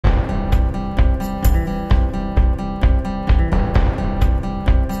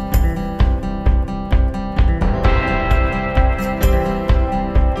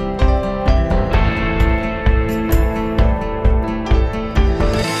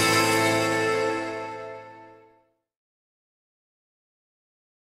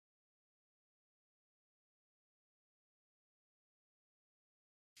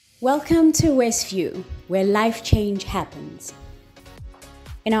Welcome to Westview, where life change happens.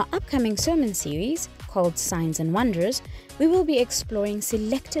 In our upcoming sermon series, called Signs and Wonders, we will be exploring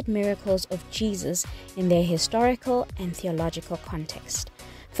selected miracles of Jesus in their historical and theological context.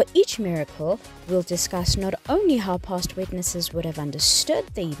 For each miracle, we'll discuss not only how past witnesses would have understood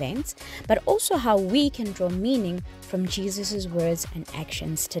the events, but also how we can draw meaning from Jesus' words and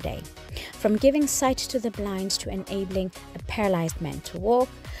actions today. From giving sight to the blind to enabling a paralyzed man to walk,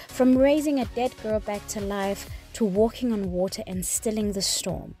 from raising a dead girl back to life to walking on water and stilling the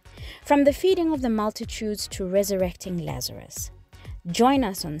storm, from the feeding of the multitudes to resurrecting Lazarus. Join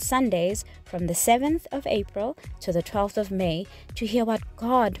us on Sundays from the 7th of April to the 12th of May to hear what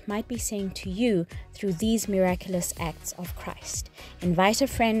God might be saying to you through these miraculous acts of Christ. Invite a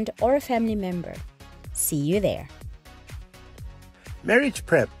friend or a family member. See you there. Marriage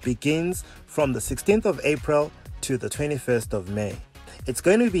prep begins from the 16th of April to the 21st of May. It's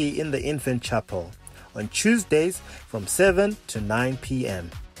going to be in the Infant Chapel on Tuesdays from 7 to 9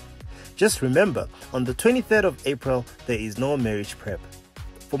 p.m. Just remember, on the 23rd of April, there is no marriage prep.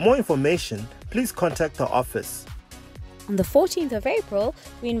 For more information, please contact our office. On the 14th of April,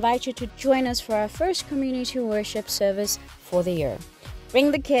 we invite you to join us for our first community worship service for the year. Bring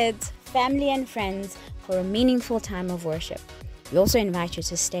the kids, family and friends for a meaningful time of worship. We also invite you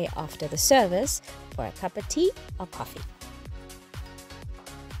to stay after the service for a cup of tea or coffee.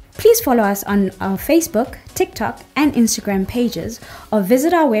 Please follow us on our Facebook, TikTok, and Instagram pages, or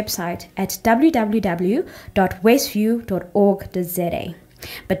visit our website at www.westview.org.za.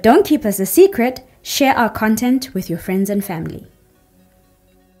 But don't keep us a secret, share our content with your friends and family.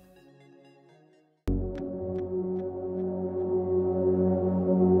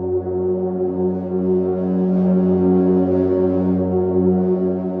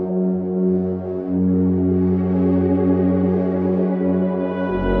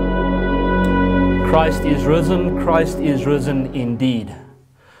 Christ is risen indeed.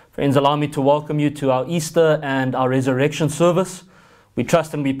 Friends, allow me to welcome you to our Easter and our resurrection service. We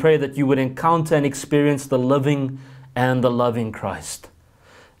trust and we pray that you would encounter and experience the living and the loving Christ.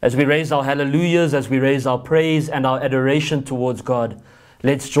 As we raise our hallelujahs, as we raise our praise and our adoration towards God,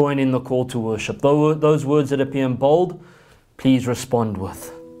 let's join in the call to worship. Those words that appear in bold, please respond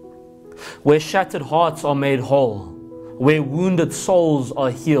with. Where shattered hearts are made whole, where wounded souls are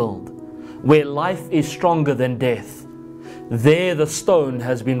healed, where life is stronger than death, there the stone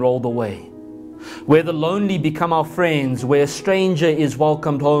has been rolled away. Where the lonely become our friends, where a stranger is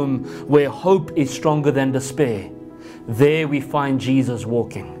welcomed home, where hope is stronger than despair, there we find Jesus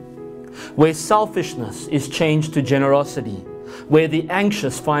walking. Where selfishness is changed to generosity, where the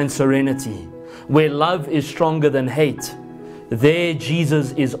anxious find serenity, where love is stronger than hate, there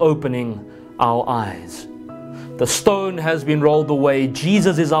Jesus is opening our eyes. The stone has been rolled away.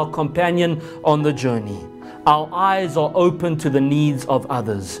 Jesus is our companion on the journey. Our eyes are open to the needs of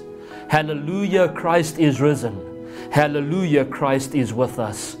others. Hallelujah, Christ is risen. Hallelujah, Christ is with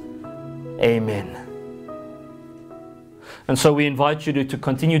us. Amen. And so we invite you to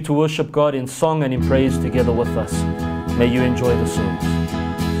continue to worship God in song and in praise together with us. May you enjoy the service.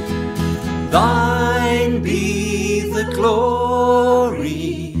 Thine be the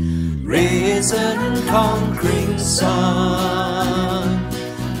glory, risen conquering Son.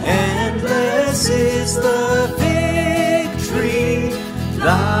 Endless is the victory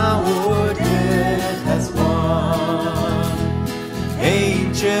thou o'er death hast won.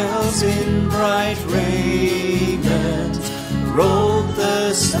 Angels in bright raiment rolled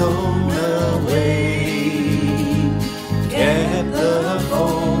the stone away, kept the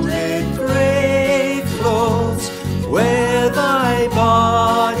folded grave clothes where thy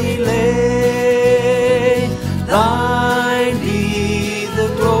body lay. Thine be the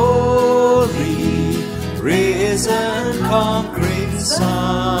glory, risen conquering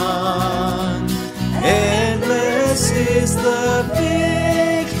Son. Endless is the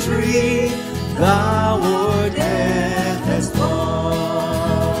victory thou o'er death hast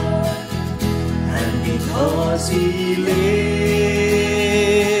won. And because he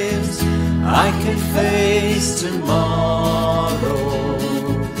lives, I can face tomorrow.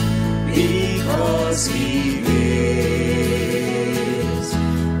 Because he lives,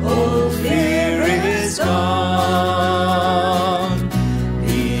 all fear is gone.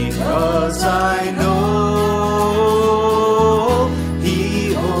 Because I know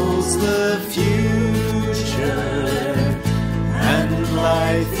he holds the future, and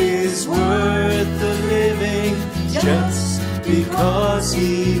life is worth the living just because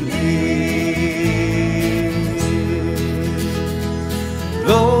he lives.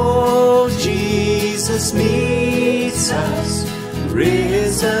 Though Jesus meets us,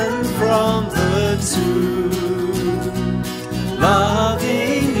 risen risen from the tomb.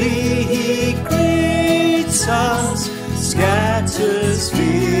 Lovingly he greets us, scatters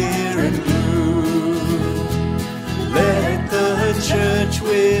fear and gloom. Let the church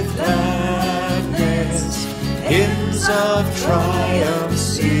with gladness hymns of triumph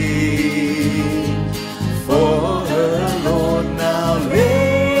sing. For the Lord now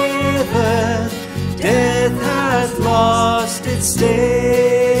liveth, death hath lost its sting.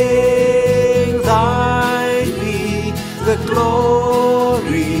 Thine be the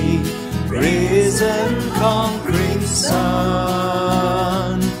glory, risen conquering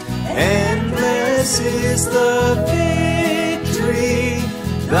Son. Endless is the victory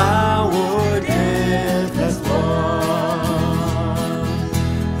thou o'er death hast won.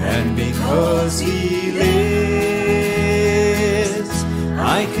 And because he lives,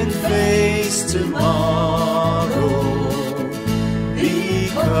 I can face tomorrow.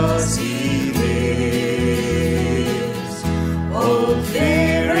 Because he lives, all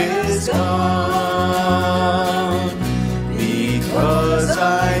fear is gone. Because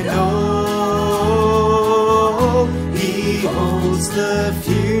I know he holds the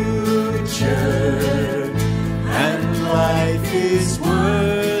future, and life is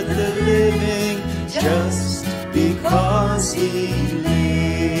worth the living just because he lives.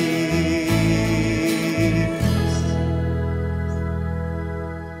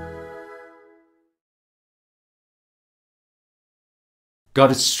 God,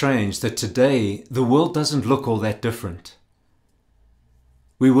 it's strange that today the world doesn't look all that different.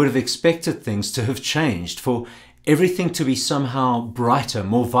 We would have expected things to have changed, for everything to be somehow brighter,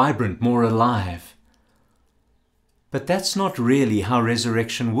 more vibrant, more alive. But that's not really how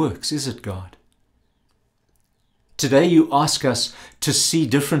resurrection works, is it, God? Today you ask us to see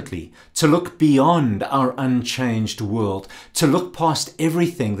differently, to look beyond our unchanged world, to look past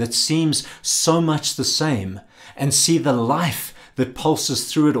everything that seems so much the same and see the life that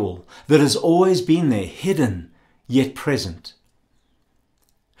pulses through it all, that has always been there, hidden, yet present.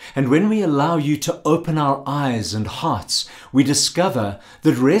 And when we allow you to open our eyes and hearts, we discover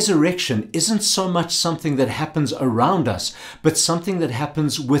that resurrection isn't so much something that happens around us, but something that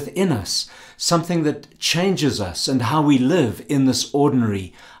happens within us, something that changes us and how we live in this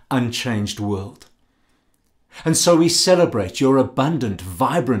ordinary, unchanged world. And so we celebrate your abundant,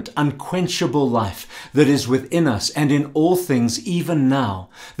 vibrant, unquenchable life that is within us and in all things even now,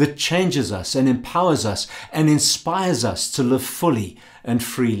 that changes us and empowers us and inspires us to live fully and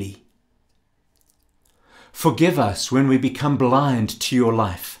freely. Forgive us when we become blind to your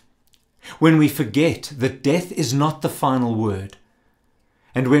life, when we forget that death is not the final word,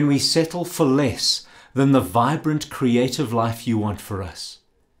 and when we settle for less than the vibrant, creative life you want for us.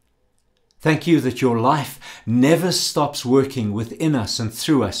 Thank you that your life never stops working within us and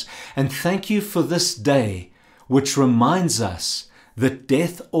through us. And thank you for this day, which reminds us that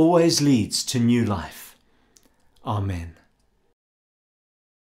death always leads to new life. Amen.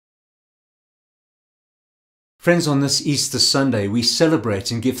 Friends, on this Easter Sunday, we celebrate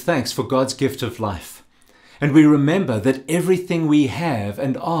and give thanks for God's gift of life. And we remember that everything we have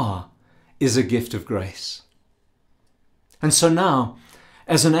and are is a gift of grace. And so now,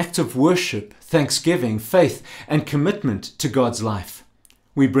 as an act of worship, thanksgiving, faith, and commitment to God's life,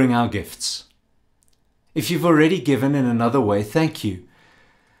 we bring our gifts. If you've already given in another way, thank you.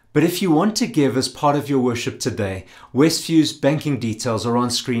 But if you want to give as part of your worship today, Westview's banking details are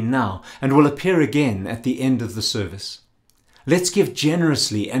on screen now and will appear again at the end of the service. Let's give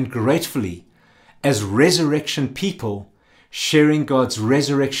generously and gratefully as resurrection people, sharing God's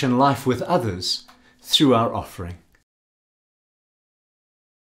resurrection life with others through our offering.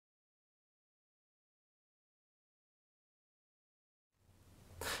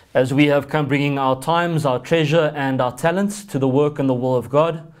 As we have come bringing our times, our treasure, and our talents to the work and the will of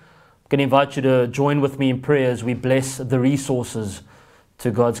God, I'm going to invite you to join with me in prayer as we bless the resources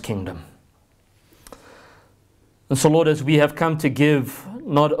to God's kingdom. And so, Lord, as we have come to give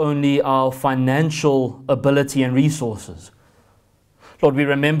not only our financial ability and resources, Lord, we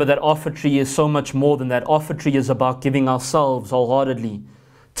remember that offertory is so much more than that. Offertory is about giving ourselves wholeheartedly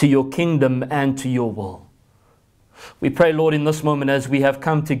to your kingdom and to your will. We pray, Lord, in this moment as we have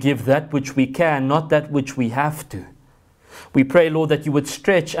come to give that which we can, not that which we have to. We pray, Lord, that you would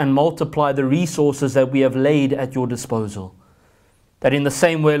stretch and multiply the resources that we have laid at your disposal. That in the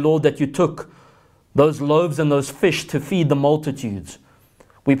same way, Lord, that you took those loaves and those fish to feed the multitudes,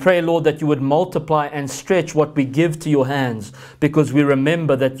 we pray, Lord, that you would multiply and stretch what we give to your hands, because we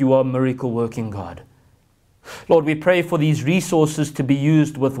remember that you are a miracle-working God. Lord, we pray for these resources to be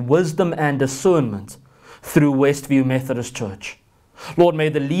used with wisdom and discernment through Westview Methodist Church. Lord, may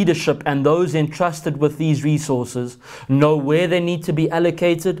the leadership and those entrusted with these resources know where they need to be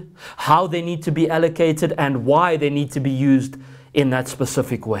allocated, how they need to be allocated, and why they need to be used in that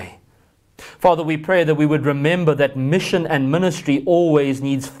specific way. Father, we pray that we would remember that mission and ministry always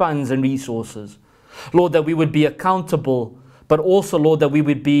needs funds and resources. Lord, that we would be accountable, but also, Lord, that we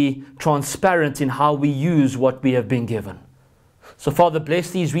would be transparent in how we use what we have been given. So, Father,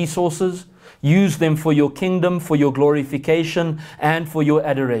 bless these resources. Use them for your kingdom, for your glorification, and for your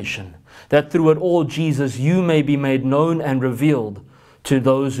adoration. That through it all, Jesus, you may be made known and revealed to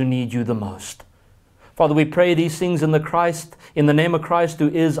those who need you the most. Father, we pray these things in the name of Christ, who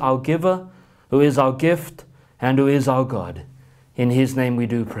is our giver, who is our gift, and who is our God. In his name we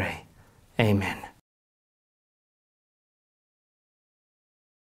do pray. Amen.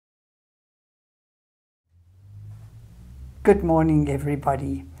 Good morning,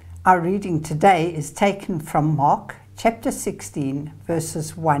 everybody. Our reading today is taken from Mark chapter 16,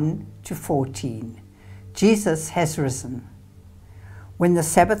 verses 1 to 14. Jesus has risen. When the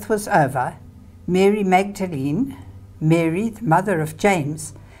Sabbath was over, Mary Magdalene, Mary, the mother of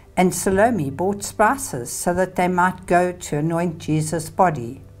James, and Salome bought spices so that they might go to anoint Jesus'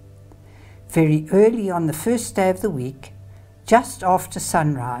 body. Very early on the first day of the week, just after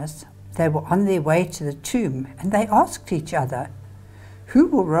sunrise, they were on their way to the tomb, and they asked each other, "Who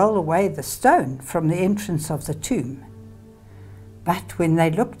will roll away the stone from the entrance of the tomb?" But when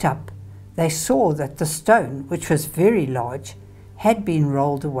they looked up, they saw that the stone, which was very large, had been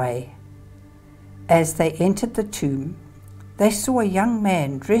rolled away. As they entered the tomb, they saw a young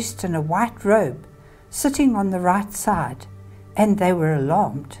man dressed in a white robe, sitting on the right side, and they were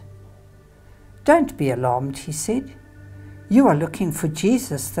alarmed. "Don't be alarmed," he said. "You are looking for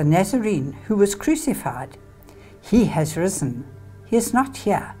Jesus the Nazarene, who was crucified. He has risen. He is not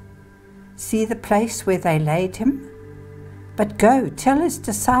here. See the place where they laid him? But go, tell his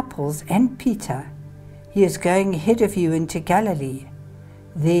disciples and Peter, he is going ahead of you into Galilee.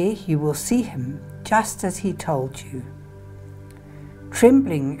 There you will see him, just as he told you."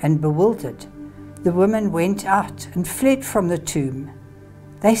 Trembling and bewildered, the women went out and fled from the tomb.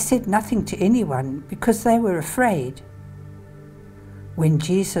 They said nothing to anyone because they were afraid. When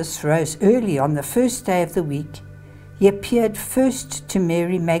Jesus rose early on the first day of the week, he appeared first to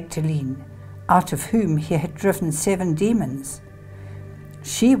Mary Magdalene, out of whom he had driven 7 demons.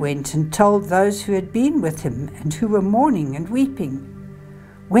 She went and told those who had been with him and who were mourning and weeping.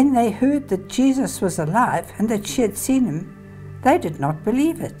 When they heard that Jesus was alive and that she had seen him, they did not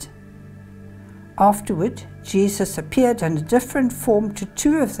believe it. Afterward, Jesus appeared in a different form to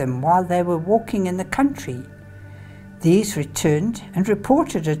 2 of them while they were walking in the country. These returned and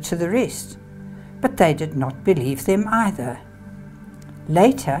reported it to the rest, but they did not believe them either.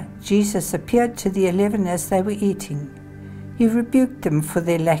 Later, Jesus appeared to the 11 as they were eating. He rebuked them for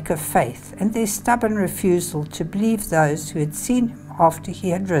their lack of faith and their stubborn refusal to believe those who had seen him after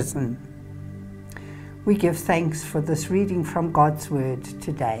he had risen. We give thanks for this reading from God's Word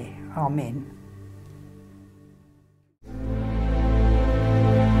today. Amen.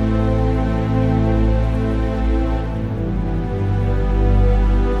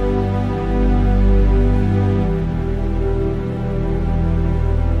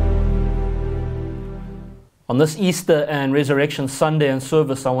 On this Easter and Resurrection Sunday and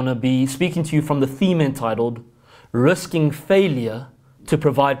service, I want to be speaking to you from the theme entitled, Risking Failure to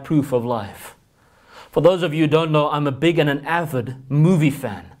Provide Proof of Life. For those of you who don't know, I'm a big and an avid movie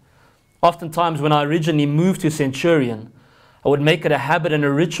fan. Oftentimes when I originally moved to Centurion, I would make it a habit and a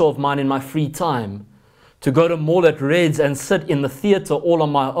ritual of mine in my free time to go to Mall at Reds and sit in the theater all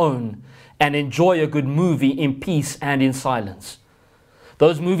on my own and enjoy a good movie in peace and in silence.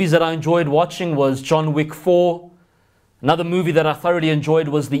 Those movies that I enjoyed watching was John Wick 4. Another movie that I thoroughly enjoyed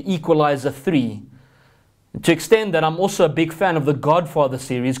was The Equalizer 3. To extend that, I'm also a big fan of the Godfather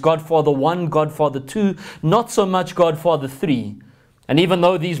series, Godfather 1, Godfather 2, not so much Godfather 3. And even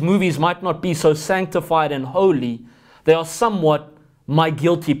though these movies might not be so sanctified and holy, they are somewhat my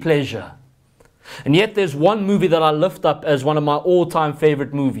guilty pleasure. And yet there's one movie that I lift up as one of my all-time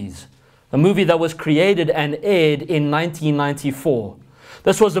favorite movies. A movie that was created and aired in 1994.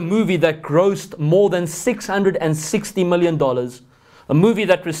 This was a movie that grossed more than $660 million, a movie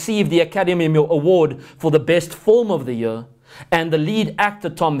that received the Academy Award for the Best Film of the Year, and the lead actor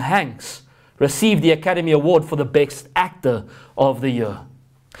Tom Hanks received the Academy Award for the Best Actor of the Year.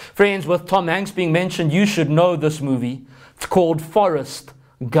 Friends, with Tom Hanks being mentioned, you should know this movie. It's called Forrest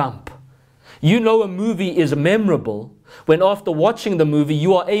Gump. You know a movie is memorable when after watching the movie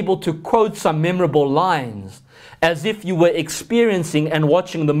you are able to quote some memorable lines as if you were experiencing and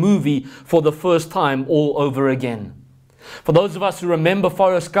watching the movie for the first time all over again. For those of us who remember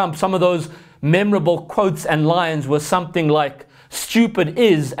Forrest Gump, some of those memorable quotes and lines were something like, "Stupid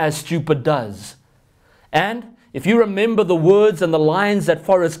is as stupid does." And if you remember the words and the lines that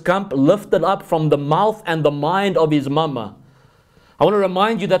Forrest Gump lifted up from the mouth and the mind of his mama, I want to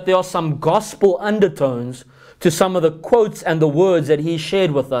remind you that there are some gospel undertones to some of the quotes and the words that he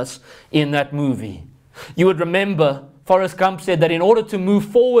shared with us in that movie. You would remember Forrest Gump said that in order to move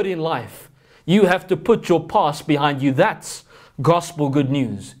forward in life, you have to put your past behind you. That's gospel good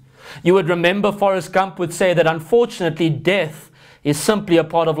news. You would remember Forrest Gump would say that unfortunately death is simply a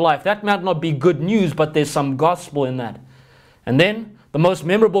part of life. That might not be good news, but there's some gospel in that. And then the most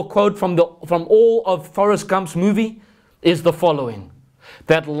memorable quote from all of Forrest Gump's movie is the following: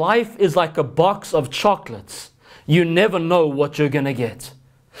 that life is like a box of chocolates. You never know what you're going to get.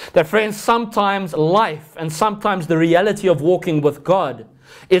 That, friends, sometimes life and sometimes the reality of walking with God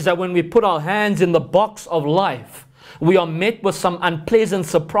is that when we put our hands in the box of life, we are met with some unpleasant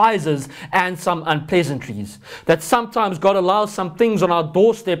surprises and some unpleasantries. That sometimes God allows some things on our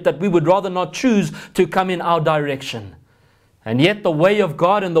doorstep that we would rather not choose to come in our direction. And yet the way of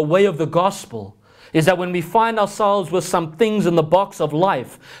God and the way of the gospel is that when we find ourselves with some things in the box of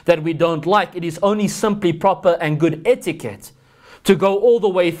life that we don't like, it is only simply proper and good etiquette to go all the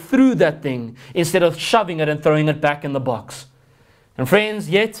way through that thing instead of shoving it and throwing it back in the box. And friends,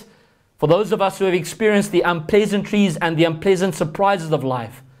 yet, for those of us who have experienced the unpleasantries and the unpleasant surprises of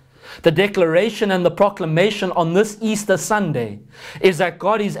life, the declaration and the proclamation on this Easter Sunday is that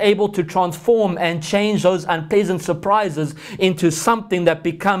God is able to transform and change those unpleasant surprises into something that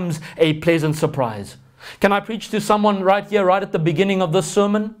becomes a pleasant surprise. Can I preach to someone right here, right at the beginning of this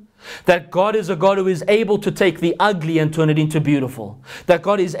sermon? That God is a God who is able to take the ugly and turn it into beautiful. That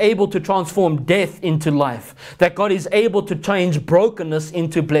God is able to transform death into life. That God is able to change brokenness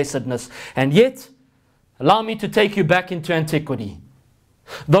into blessedness. And yet, allow me to take you back into antiquity.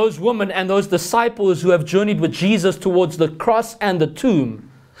 Those women and those disciples who have journeyed with Jesus towards the cross and the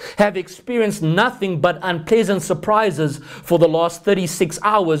tomb have experienced nothing but unpleasant surprises for the last 36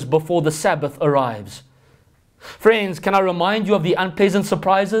 hours before the Sabbath arrives. Friends, can I remind you of the unpleasant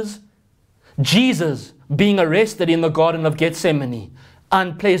surprises? Jesus being arrested in the Garden of Gethsemane,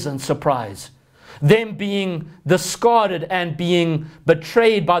 unpleasant surprise. Them being discarded and being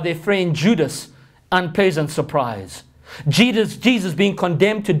betrayed by their friend Judas, unpleasant surprise. Jesus being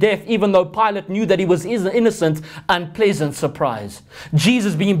condemned to death even though Pilate knew that he was innocent, unpleasant surprise.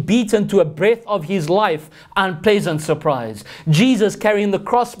 Jesus being beaten to a breath of his life, unpleasant surprise. Jesus carrying the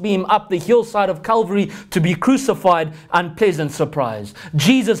crossbeam up the hillside of Calvary to be crucified, unpleasant surprise.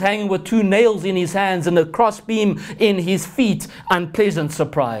 Jesus hanging with 2 nails in his hands and a crossbeam in his feet, unpleasant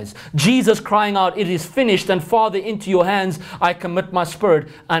surprise. Jesus crying out, "It is finished, and Father, into your hands I commit my spirit,"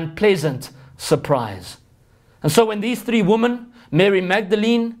 unpleasant surprise. And so when these 3 women, Mary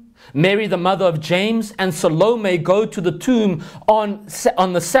Magdalene, Mary the mother of James, and Salome go to the tomb on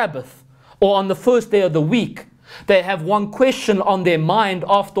the Sabbath or on the first day of the week, they have one question on their mind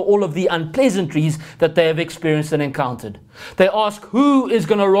after all of the unpleasantries that they have experienced and encountered. They ask, who is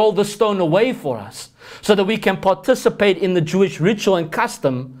going to roll the stone away for us so that we can participate in the Jewish ritual and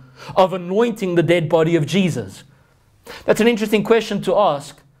custom of anointing the dead body of Jesus? That's an interesting question to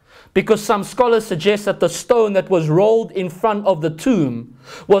ask, because some scholars suggest that the stone that was rolled in front of the tomb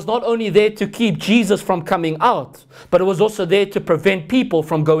was not only there to keep Jesus from coming out, but it was also there to prevent people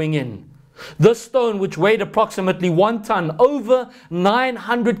from going in. This stone, which weighed approximately 1 ton, over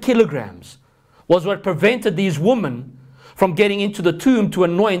 900 kilograms, was what prevented these women from getting into the tomb to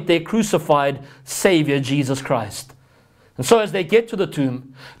anoint their crucified Savior, Jesus Christ. And so as they get to the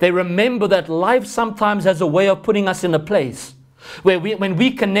tomb, they remember that life sometimes has a way of putting us in a place where when we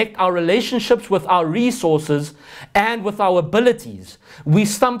connect our relationships with our resources and with our abilities, we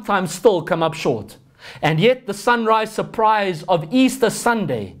sometimes still come up short. And yet the sunrise surprise of Easter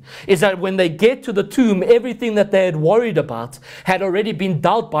Sunday is that when they get to the tomb, everything that they had worried about had already been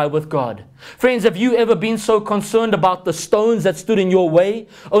dealt by with God. Friends, have you ever been so concerned about the stones that stood in your way,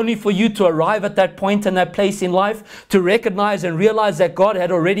 only for you to arrive at that point and that place in life, to recognize and realize that God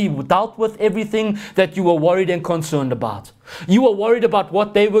had already dealt with everything that you were worried and concerned about? You were worried about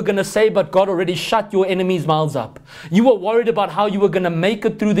what they were going to say, but God already shut your enemies' mouths up. You were worried about how you were going to make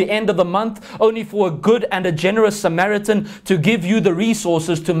it through the end of the month, only for a good and a generous Samaritan to give you the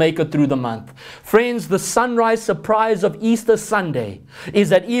resources to make it through the month. Friends, the sunrise surprise of Easter Sunday is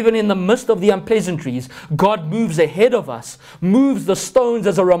that even in the midst of the unpleasantries, God moves ahead of us, moves the stones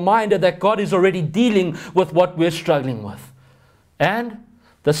as a reminder that God is already dealing with what we're struggling with. And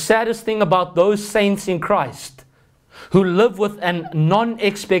the saddest thing about those saints in Christ who live with a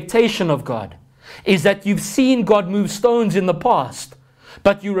non-expectation of God is that you've seen God move stones in the past,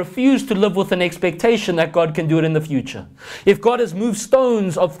 but you refuse to live with an expectation that God can do it in the future. If God has moved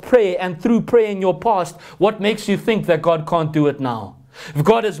stones of prayer and through prayer in your past, what makes you think that God can't do it now? If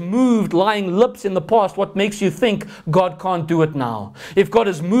God has moved lying lips in the past, what makes you think God can't do it now? If God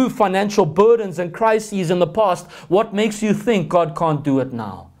has moved financial burdens and crises in the past, what makes you think God can't do it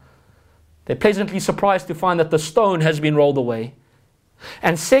now? They're pleasantly surprised to find that the stone has been rolled away.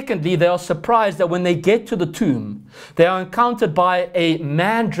 And secondly, they are surprised that when they get to the tomb, they are encountered by a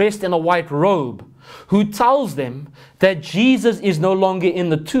man dressed in a white robe who tells them that Jesus is no longer in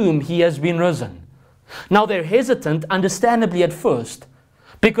the tomb, he has been risen. Now they're hesitant, understandably at first,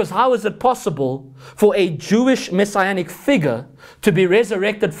 because how is it possible for a Jewish messianic figure to be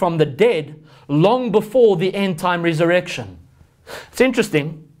resurrected from the dead long before the end time resurrection? It's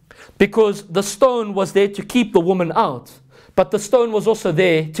interesting because the stone was there to keep the woman out, but the stone was also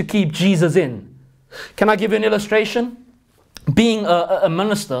there to keep Jesus in. Can I give you an illustration? Being a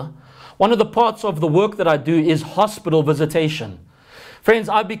minister, one of the parts of the work that I do is hospital visitation. Friends,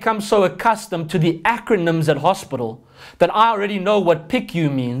 I've become so accustomed to the acronyms at hospital that I already know what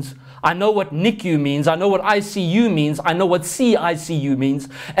PICU means. I know what NICU means. I know what ICU means. I know what CICU means.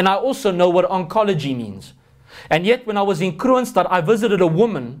 And I also know what oncology means. And yet when I was in Kroonstad, I visited a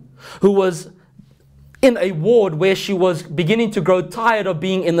woman who was in a ward where she was beginning to grow tired of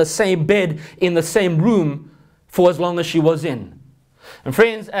being in the same bed, in the same room for as long as she was in. And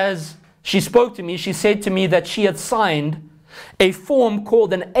friends, as she spoke to me, she said to me that she had signed a form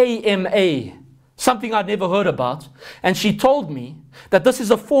called an AMA, something I'd never heard about. And she told me that this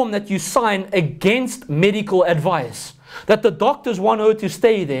is a form that you sign against medical advice, that the doctors want her to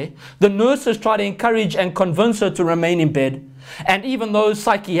stay there, the nurses try to encourage and convince her to remain in bed, and even those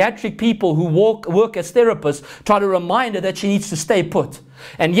psychiatric people who work as therapists try to remind her that she needs to stay put.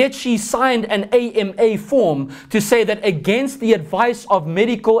 And yet she signed an AMA form to say that against the advice of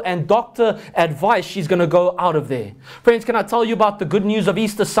medical and doctor advice, she's going to go out of there. Friends, can I tell you about the good news of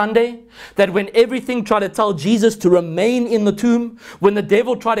Easter Sunday? That when everything tried to tell Jesus to remain in the tomb, when the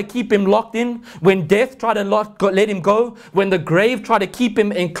devil tried to keep him locked in, when death tried to let him go, when the grave tried to keep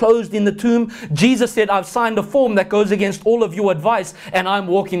him enclosed in the tomb, Jesus said, I've signed a form that goes against all of your advice and I'm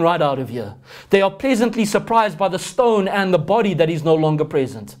walking right out of here. They are pleasantly surprised by the stone and the body that is no longer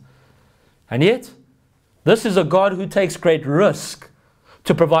present. And yet, this is a God who takes great risk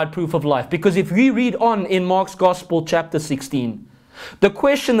to provide proof of life. Because if we read on in Mark's Gospel chapter 16, the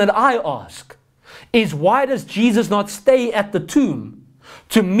question that I ask is, why does Jesus not stay at the tomb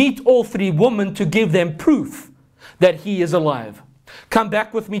to meet all three women to give them proof that he is alive? Come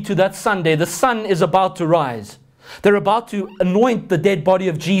back with me to that Sunday. The sun is about to rise. They're about to anoint the dead body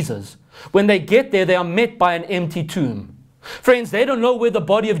of Jesus. When they get there, they are met by an empty tomb. Friends, they don't know where the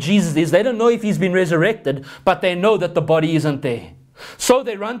body of Jesus is. They don't know if he's been resurrected, but they know that the body isn't there. So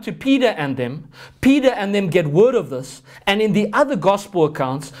they run to Peter and them. Peter and them get word of this. And in the other gospel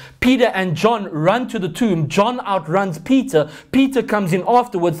accounts, Peter and John run to the tomb. John outruns Peter. Peter comes in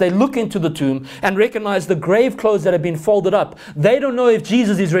afterwards. They look into the tomb and recognize the grave clothes that have been folded up. They don't know if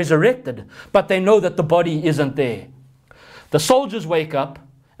Jesus is resurrected, but they know that the body isn't there. The soldiers wake up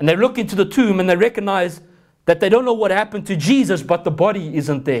and they look into the tomb and they recognize that they don't know what happened to Jesus, but the body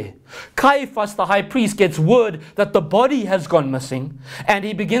isn't there. Caiaphas, the high priest, gets word that the body has gone missing, and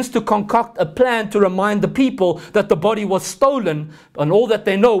he begins to concoct a plan to remind the people that the body was stolen, and all that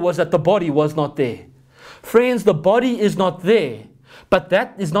they know was that the body was not there. Friends, the body is not there, but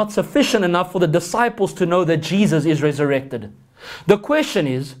that is not sufficient enough for the disciples to know that Jesus is resurrected. The question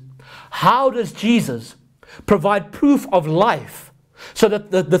is, how does Jesus provide proof of life so that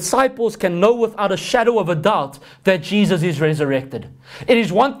the disciples can know without a shadow of a doubt that Jesus is resurrected? It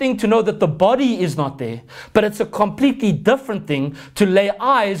is one thing to know that the body is not there, but it's a completely different thing to lay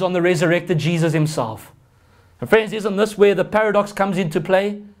eyes on the resurrected Jesus himself. And friends, isn't this where the paradox comes into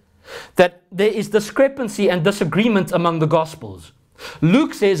play? That there is discrepancy and disagreement among the Gospels.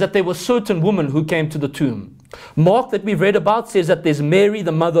 Luke says that there were certain women who came to the tomb. Mark, that we've read about, says that there's Mary,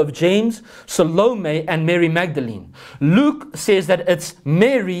 the mother of James, Salome, and Mary Magdalene. Luke says that it's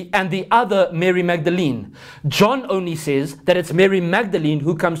Mary and the other Mary Magdalene. John only says that it's Mary Magdalene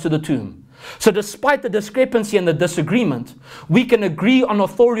who comes to the tomb. So despite the discrepancy and the disagreement, we can agree on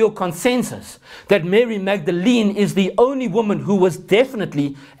authorial consensus that Mary Magdalene is the only woman who was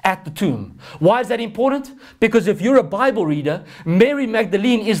definitely at the tomb. Why is that important? Because if you're a Bible reader, Mary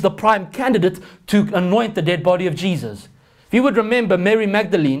Magdalene is the prime candidate to anoint the dead body of Jesus. If you would remember, Mary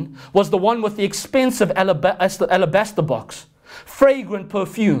Magdalene was the one with the expensive alabaster box, fragrant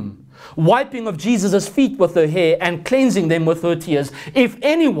perfume, wiping of Jesus' feet with her hair and cleansing them with her tears. If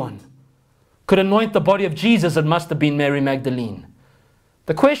anyone could anoint the body of Jesus, it must have been Mary Magdalene.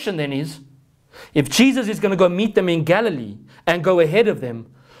 The question then is, if Jesus is going to go meet them in Galilee and go ahead of them,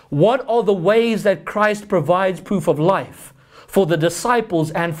 what are the ways that Christ provides proof of life for the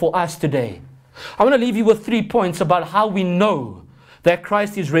disciples and for us today? I want to leave you with 3 points about how we know that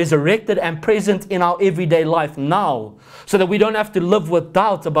Christ is resurrected and present in our everyday life now, so that we don't have to live with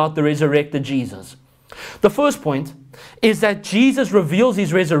doubt about the resurrected Jesus. The first point is that Jesus reveals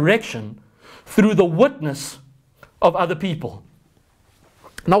his resurrection through the witness of other people.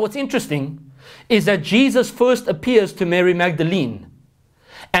 Now, what's interesting is that Jesus first appears to Mary Magdalene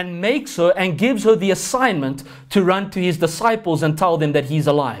and makes her and gives her the assignment to run to his disciples and tell them that he's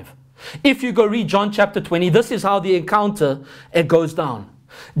alive. If you go read John chapter 20, this is how the encounter goes down.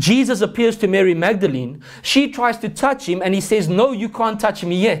 Jesus appears to Mary Magdalene. She tries to touch him and he says, "No, you can't touch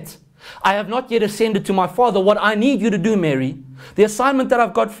me yet. I have not yet ascended to my Father. What I need you to do, Mary, the assignment that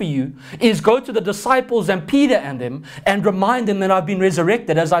I've got for you, is go to the disciples and Peter and them and remind them that I've been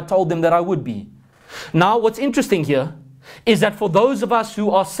resurrected as I told them that I would be." Now, what's interesting here is that for those of us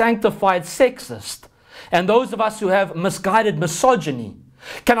who are sanctified sexist and those of us who have misguided misogyny,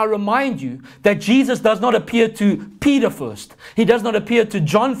 can I remind you that Jesus does not appear to Peter first. He does not appear to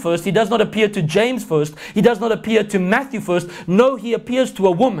John first. He does not appear to James first. He does not appear to Matthew first. No, he appears to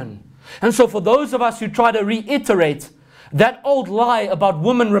a woman. And so for those of us who try to reiterate that old lie about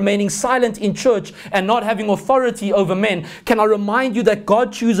women remaining silent in church and not having authority over men, can I remind you that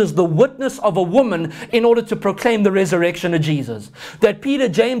God chooses the witness of a woman in order to proclaim the resurrection of Jesus? That Peter,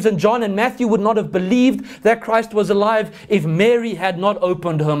 James, and John and Matthew would not have believed that Christ was alive if Mary had not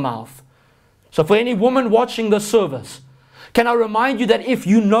opened her mouth. So for any woman watching this service, can I remind you that if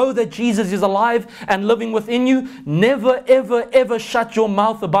you know that Jesus is alive and living within you, never, ever, ever shut your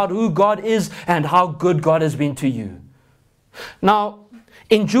mouth about who God is and how good God has been to you. Now,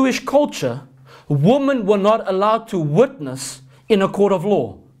 in Jewish culture, women were not allowed to witness in a court of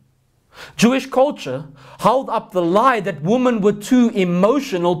law. Jewish culture held up the lie that women were too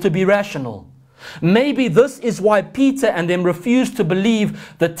emotional to be rational. Maybe this is why Peter and them refused to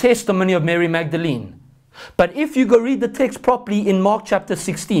believe the testimony of Mary Magdalene. But if you go read the text properly in Mark chapter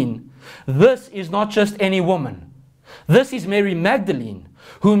 16, this is not just any woman. This is Mary Magdalene,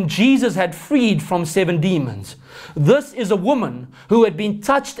 whom Jesus had freed from 7 demons. This is a woman who had been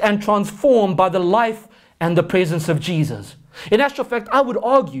touched and transformed by the life and the presence of Jesus. In actual fact, I would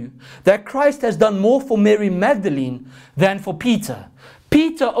argue that Christ has done more for Mary Magdalene than for Peter.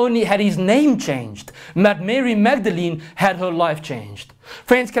 Peter only had his name changed, but Mary Magdalene had her life changed.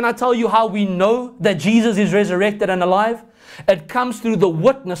 Friends, can I tell you how we know that Jesus is resurrected and alive? It comes through the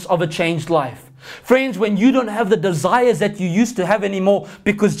witness of a changed life. Friends, when you don't have the desires that you used to have anymore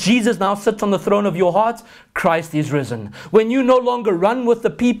because Jesus now sits on the throne of your heart, Christ is risen. When you no longer run with the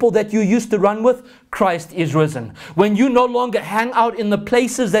people that you used to run with, Christ is risen. When you no longer hang out in the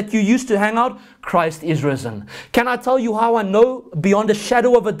places that you used to hang out, Christ is risen. Can I tell you how I know beyond a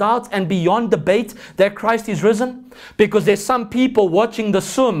shadow of a doubt and beyond debate that Christ is risen? Because there's some people watching the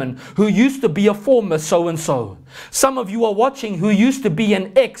sermon who used to be a former so-and-so. Some of you are watching who used to be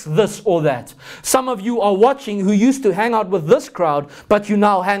an ex this or that. Some of you are watching who used to hang out with this crowd, but you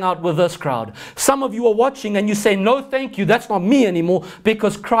now hang out with this crowd. Some of you are watching and you say, "No, thank you, that's not me anymore,"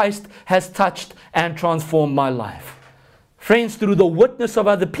 because Christ has touched and transformed my life. Friends, through the witness of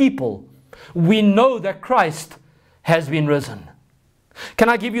other people, we know that Christ has been risen. Can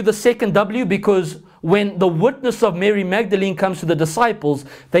I give you the second W? Because when the witness of Mary Magdalene comes to the disciples,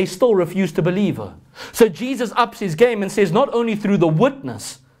 they still refuse to believe her. So Jesus ups his game and says, not only through the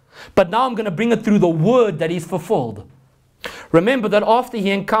witness, but now I'm going to bring it through the word that he's fulfilled. Remember that after he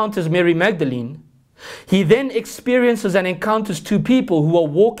encounters Mary Magdalene, he then experiences and encounters 2 people who are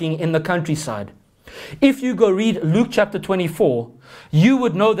walking in the countryside. If you go read Luke chapter 24, you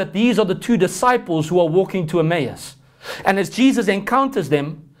would know that these are the 2 disciples who are walking to Emmaus. And as Jesus encounters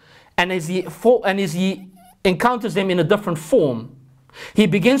them, and as he encounters them in a different form, he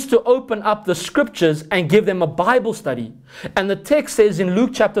begins to open up the scriptures and give them a Bible study. And the text says in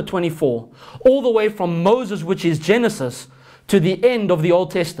Luke chapter 24, all the way from Moses, which is Genesis, to the end of the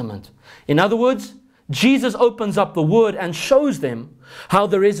Old Testament. In other words, Jesus opens up the word and shows them how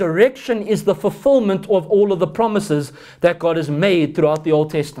the resurrection is the fulfillment of all of the promises that God has made throughout the Old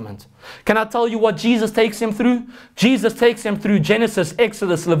Testament. Can I tell you what Jesus takes him through? Jesus takes him through Genesis,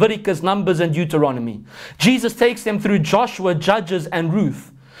 Exodus, Leviticus, Numbers, and Deuteronomy. Jesus takes them through Joshua, Judges, and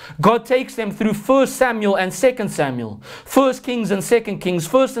Ruth. God takes them through 1 Samuel and 2 Samuel, 1 Kings and 2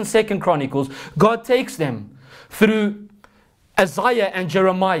 Kings, 1 and 2 Chronicles. God takes them through Isaiah and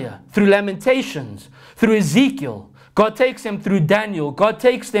Jeremiah, through Lamentations, through Ezekiel. God takes them through Daniel. God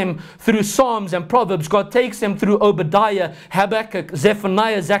takes them through Psalms and Proverbs. God takes them through Obadiah, Habakkuk,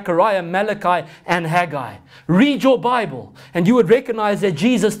 Zephaniah, Zechariah, Malachi, and Haggai. Read your Bible, and you would recognize that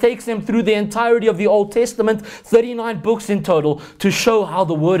Jesus takes them through the entirety of the Old Testament, 39 books in total, to show how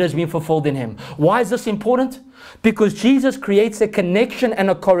the Word has been fulfilled in Him. Why is this important? Because Jesus creates a connection and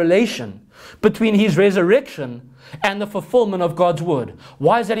a correlation between His resurrection and the fulfillment of God's Word.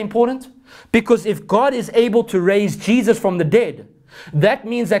 Why is that important? Because if God is able to raise Jesus from the dead, that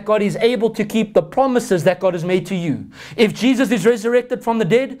means that God is able to keep the promises that God has made to you. If Jesus is resurrected from the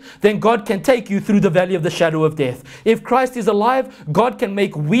dead, then God can take you through the valley of the shadow of death. If Christ is alive, God can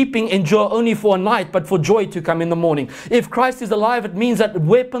make weeping endure only for a night, but for joy to come in the morning. If Christ is alive, it means that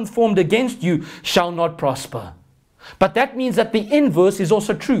weapons formed against you shall not prosper. But that means that the inverse is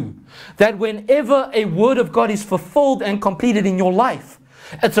also true. That whenever a word of God is fulfilled and completed in your life,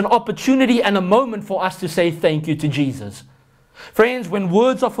 it's an opportunity and a moment for us to say thank you to Jesus. Friends, when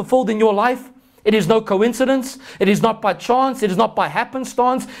words are fulfilled in your life, it is no coincidence. It is not by chance. It is not by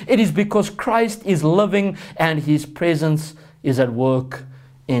happenstance. It is because Christ is living and His presence is at work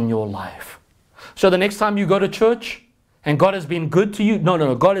in your life. So the next time you go to church and God has been good to you,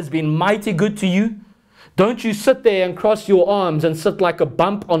 no, God has been mighty good to you, don't you sit there and cross your arms and sit like a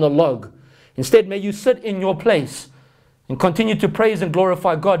bump on a log. Instead, may you sit in your place and continue to praise and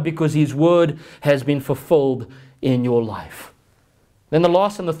glorify God because His word has been fulfilled in your life. Then the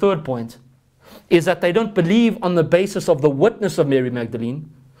last and the third point is that they don't believe on the basis of the witness of Mary Magdalene.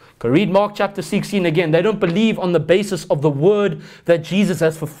 Go read Mark chapter 16 again. They don't believe on the basis of the word that Jesus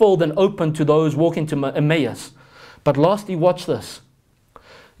has fulfilled and opened to those walking to Emmaus. But lastly, watch this.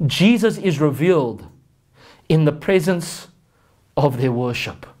 Jesus is revealed in the presence of their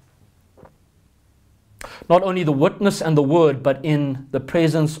worship. Not only the witness and the word, but in the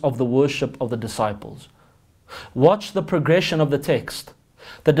presence of the worship of the disciples. Watch the progression of the text.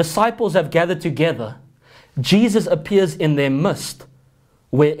 The disciples have gathered together. Jesus appears in their midst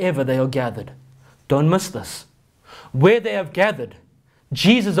wherever they are gathered. Don't miss this. Where they have gathered,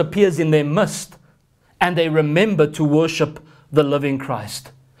 Jesus appears in their midst, and they remember to worship the living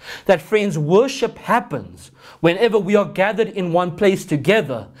Christ. That, friends, worship happens whenever we are gathered in one place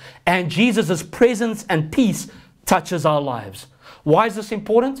together and Jesus' presence and peace touches our lives. Why is this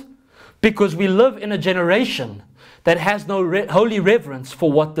important? Because we live in a generation that has no holy reverence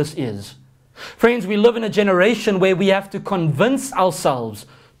for what this is. Friends, we live in a generation where we have to convince ourselves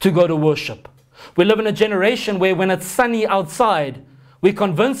to go to worship. We live in a generation where when it's sunny outside, we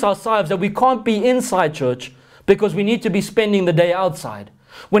convince ourselves that we can't be inside church because we need to be spending the day outside.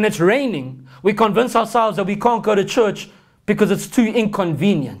 When it's raining, we convince ourselves that we can't go to church because it's too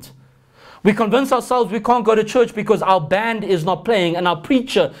inconvenient. We convince ourselves we can't go to church because our band is not playing and our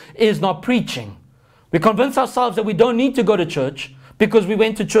preacher is not preaching. We convince ourselves that we don't need to go to church because we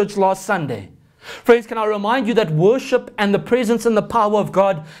went to church last Sunday. Friends, can I remind you that worship and the presence and the power of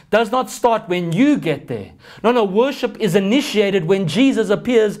God does not start when you get there. No, worship is initiated when Jesus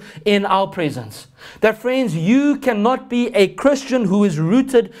appears in our presence. That, friends, you cannot be a Christian who is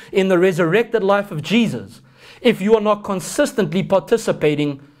rooted in the resurrected life of Jesus if you are not consistently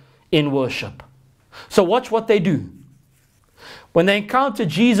participating in worship. So watch what they do. When they encounter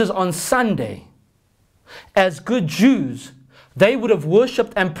Jesus on Sunday, as good Jews, they would have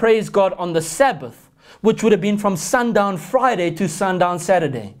worshipped and praised God on the Sabbath, which would have been from sundown Friday to sundown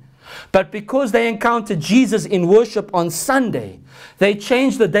Saturday. But because they encountered Jesus in worship on Sunday, they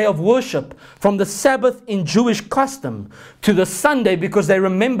changed the day of worship from the Sabbath in Jewish custom to the Sunday because they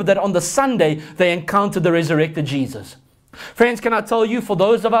remember that on the Sunday they encountered the resurrected Jesus. Friends, can I tell you, for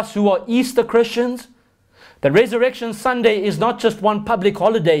those of us who are Easter Christians, that Resurrection Sunday is not just one public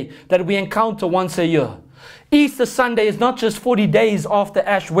holiday that we encounter once a year. Easter Sunday is not just 40 days after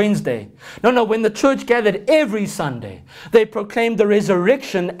Ash Wednesday. No, when the church gathered every Sunday, they proclaimed the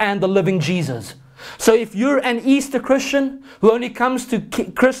resurrection and the living Jesus. So if you're an Easter Christian who only comes to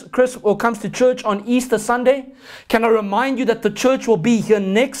comes to church on Easter Sunday, can I remind you that the church will be here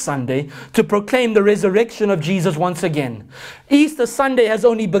next Sunday to proclaim the resurrection of Jesus once again. Easter Sunday has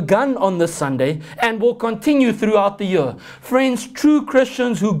only begun on this Sunday and will continue throughout the year. Friends, true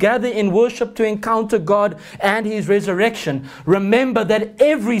Christians who gather in worship to encounter God and His resurrection, remember that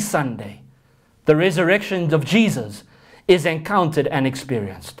every Sunday the resurrection of Jesus is encountered and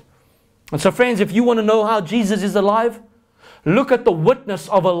experienced. And so, friends, if you want to know how Jesus is alive, look at the witness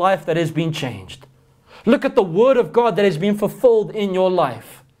of a life that has been changed. Look at the Word of God that has been fulfilled in your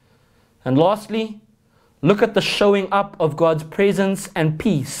life. And lastly, look at the showing up of God's presence and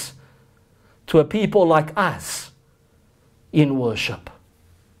peace to a people like us in worship.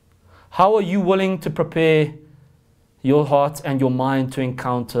 How are you willing to prepare your heart and your mind to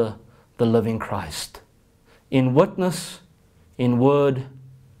encounter the living Christ in witness, in word,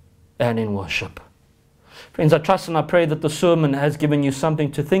 and in worship. Friends, I trust and I pray that the sermon has given you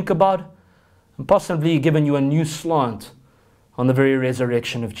something to think about and possibly given you a new slant on the very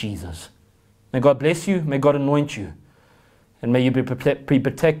resurrection of Jesus. May God bless you, may God anoint you, and may you be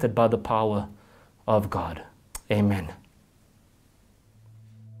protected by the power of God. Amen.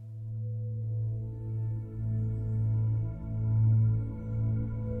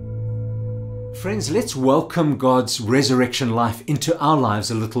 Friends, let's welcome God's resurrection life into our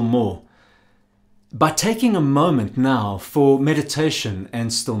lives a little more by taking a moment now for meditation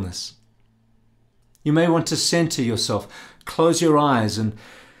and stillness. You may want to center yourself, close your eyes and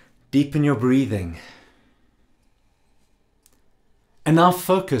deepen your breathing. And now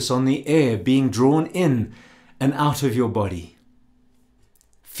focus on the air being drawn in and out of your body.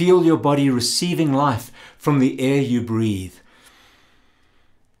 Feel your body receiving life from the air you breathe.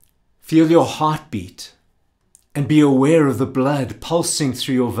 Feel your heartbeat and be aware of the blood pulsing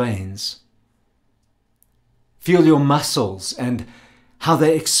through your veins. Feel your muscles and how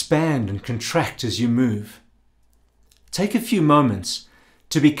they expand and contract as you move. Take a few moments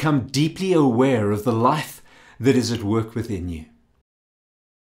to become deeply aware of the life that is at work within you.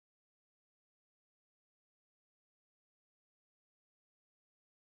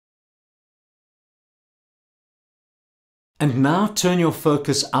 And now turn your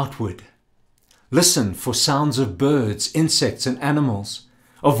focus outward. Listen for sounds of birds, insects and animals,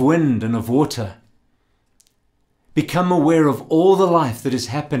 of wind and of water. Become aware of all the life that is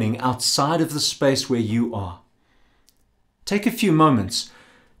happening outside of the space where you are. Take a few moments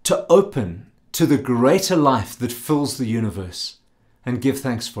to open to the greater life that fills the universe and give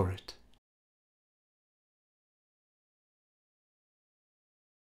thanks for it.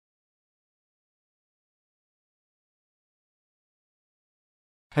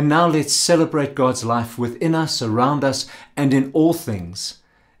 And now let's celebrate God's life within us, around us, and in all things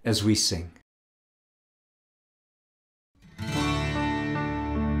as we sing.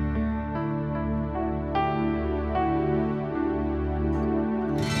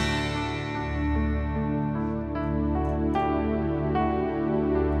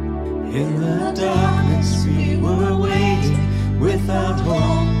 In the darkness we were waiting, without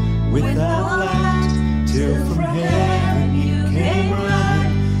hope, without light, till from heaven you came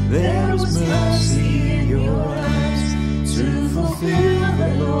running. There was mercy in your eyes to fulfill the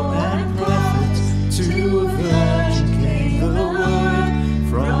law and prophets. To a virgin came the word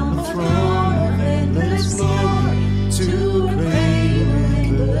from the throne of endless glory to a cradle in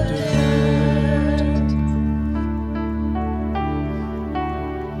the dirt.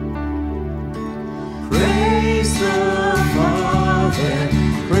 Praise the Father,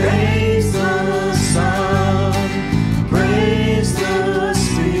 praise the Son, praise the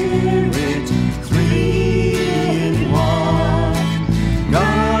Spirit, three in one.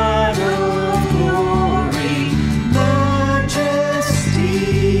 God of glory, majesty,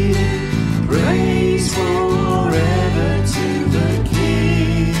 praise forever to the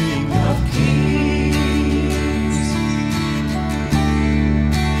King of Kings.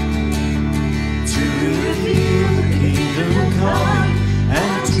 To reveal the kingdom coming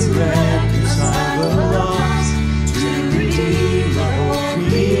and to reconcile the lost, to redeem the whole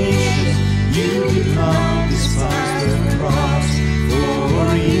creation. You did not despise the cross,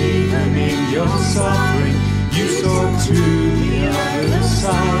 for even in your suffering you saw to the other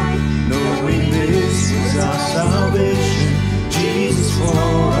side, knowing this was our salvation. Jesus, for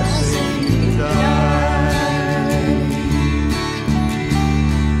our sake you died.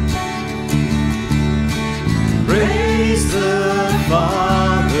 Praise the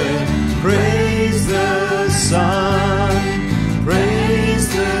Father, praise the Son, praise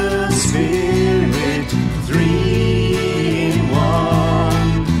the Spirit, three in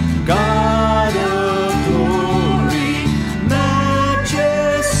one. God of glory,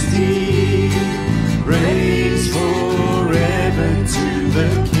 majesty, praise forever to the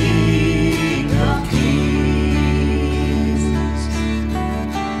King of Kings.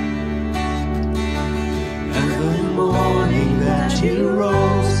 And the morning that you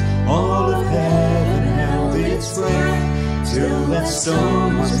rose, all of heaven held its breath, till that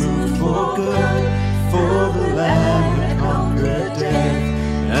stone was moved for good, for the Lamb had conquered death.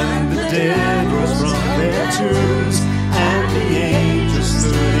 And the dead rose from their tombs, and the angels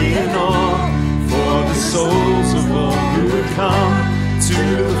stood in awe, for the souls of all who come to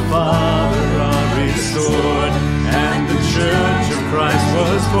the Father are restored. And the Church of Christ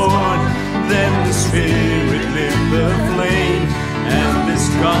was born. Then the Spirit lit the flame, and this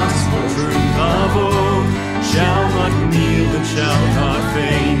gospel truth of old shall not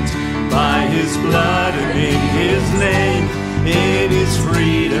His blood and in His name. In His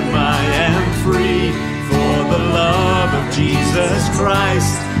freedom I am free, for the love of Jesus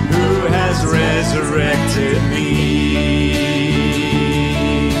Christ, who has resurrected me.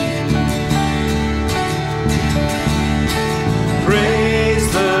 Praise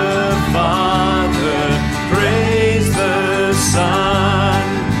the Father, praise the Son,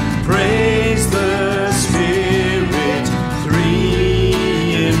 praise the Spirit, three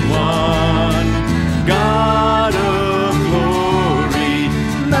in one. God of glory,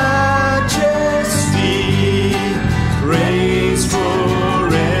 majesty, praise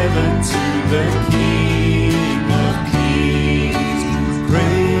forever to the King of kings.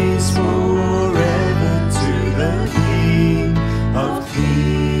 Praise forever to the King of kings.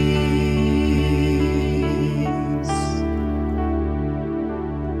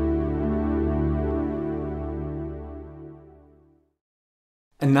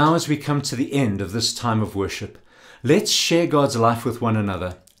 And now, as we come to the end of this time of worship, let's share God's life with one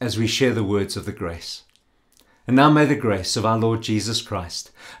another as we share the words of the grace. And now may the grace of our Lord Jesus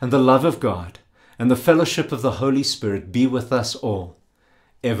Christ, and the love of God, and the fellowship of the Holy Spirit be with us all,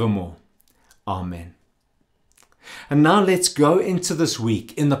 evermore. Amen. And now let's go into this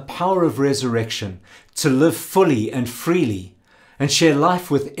week in the power of resurrection to live fully and freely and share life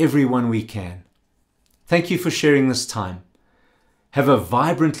with everyone we can. Thank you for sharing this time. Have a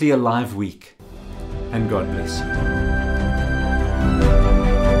vibrantly alive week, and God bless you.